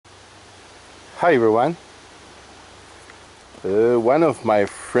Hi everyone. One of my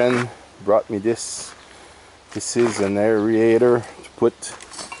friend brought me this. This is an aerator to put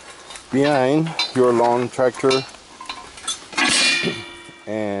behind your lawn tractor,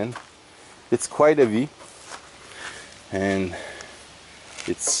 and it's quite heavy, and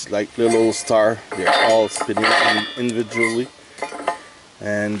it's like little star. They're all spinning individually,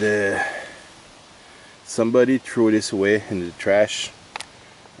 and somebody threw this away in the trash.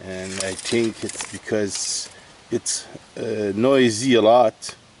 And I think it's because it's noisy a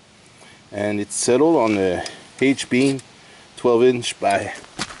lot, and it's settled on a H-beam 12-inch by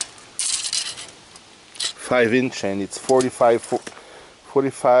 5-inch, and it's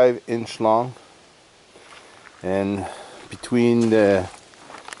 45-inch long, and between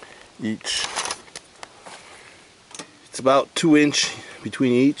each, it's about 2-inch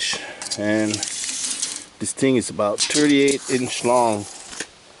between each, and this thing is about 38-inch long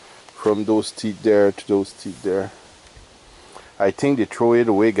from those teeth there to those teeth there. I think they throw it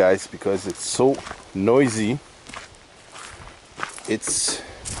away, guys, because it's so noisy. It's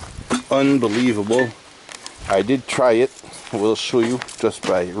unbelievable. I did try it. We'll show you just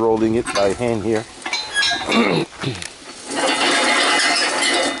by rolling it by hand here.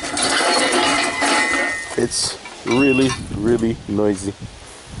 It's really noisy.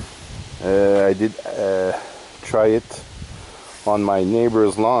 I did try it on my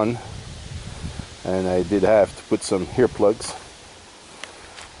neighbor's lawn, and I did have to put some earplugs.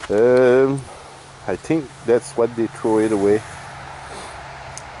 I think that's what they throw it away.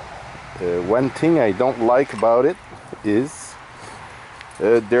 One thing I don't like about it is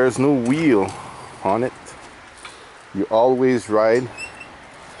there's no wheel on it. You always ride,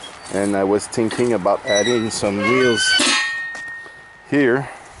 and I was thinking about adding some wheels here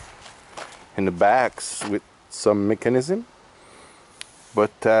in the backs with some mechanism,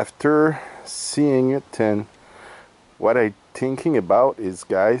 but after seeing it, and what I'm thinking about is,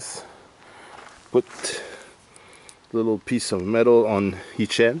 guys, put a little piece of metal on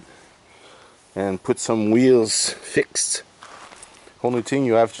each end and put some wheels fixed. Only thing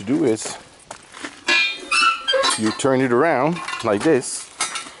you have to do is you turn it around like this,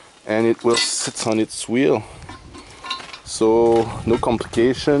 and it will sit on its wheel. So no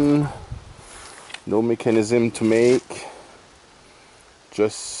complication, no mechanism to make,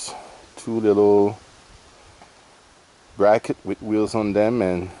 just two little bracket with wheels on them,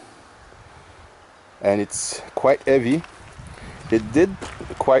 and it's quite heavy. It did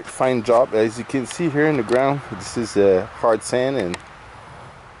a quite fine job. As you can see here in the ground, this is hard sand, and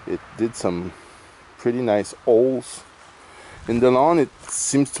it did some pretty nice holes in the lawn. It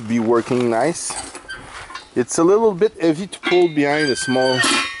seems to be working nice. It's a little bit heavy to pull behind a small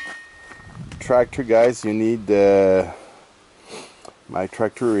tractor, guys. You need my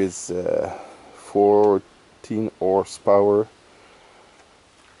tractor is 14 horsepower,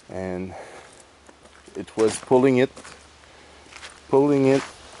 and it was pulling it,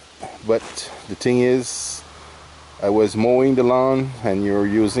 but the thing is, I was mowing the lawn, and you're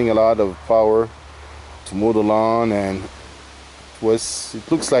using a lot of power to mow the lawn, and it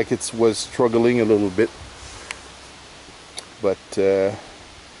looks like it was struggling a little bit, but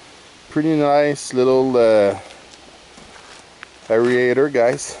pretty nice little aerator,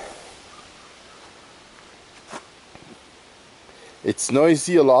 guys. It's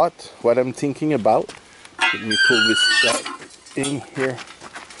noisy a lot. What I'm thinking about, let me pull this in here.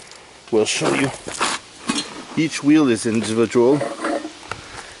 We'll show you. Each wheel is individual.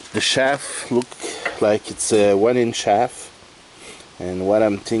 The shaft look like it's a 1-inch shaft, and what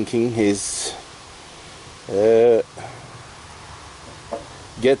I'm thinking is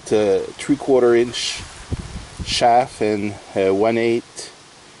get a 3/4-inch shaft and 1/8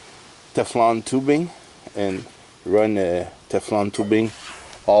 Teflon tubing, and run Teflon tubing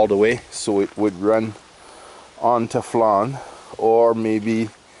all the way, so it would run on Teflon, or maybe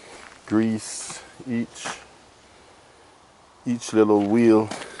grease each little wheel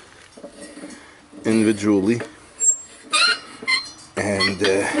individually, and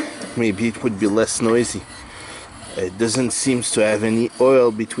maybe it would be less noisy. It doesn't seem to have any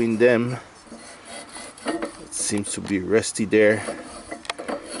oil between them. It seems to be rusty there,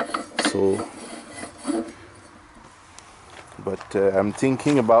 so but I'm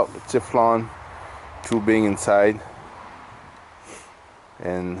thinking about Teflon tubing inside,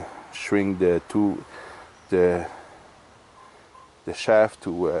 and shrink the shaft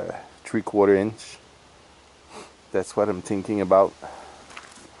to 3/4 inch. That's what I'm thinking about,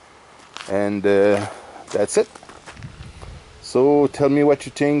 and that's it. So tell me what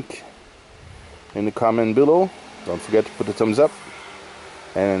you think in the comment below. Don't forget to put a thumbs up,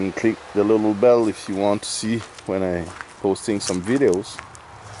 and click the little bell if you want to see when I posting some videos.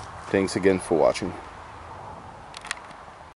 Thanks again for watching.